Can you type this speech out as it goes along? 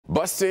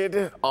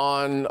Busted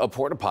on a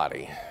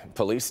porta-potty.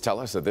 Police tell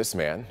us that this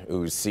man,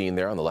 who's seen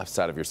there on the left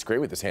side of your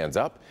screen with his hands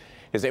up,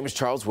 his name is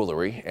Charles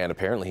Woolery, and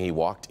apparently he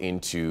walked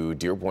into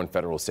Dearborn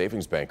Federal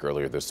Savings Bank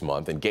earlier this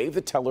month and gave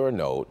the teller a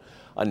note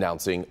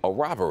announcing a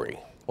robbery.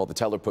 Well, the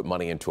teller put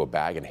money into a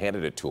bag and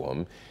handed it to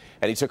him,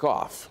 and he took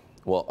off.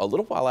 Well, a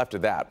little while after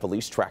that,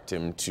 police tracked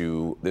him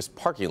to this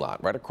parking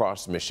lot right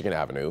across Michigan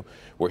Avenue,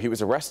 where he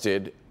was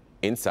arrested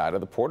inside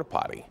of the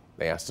porta-potty.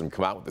 They asked him to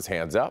come out with his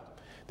hands up.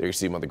 There you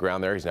see him on the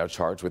ground there. He's now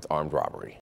charged with armed robbery.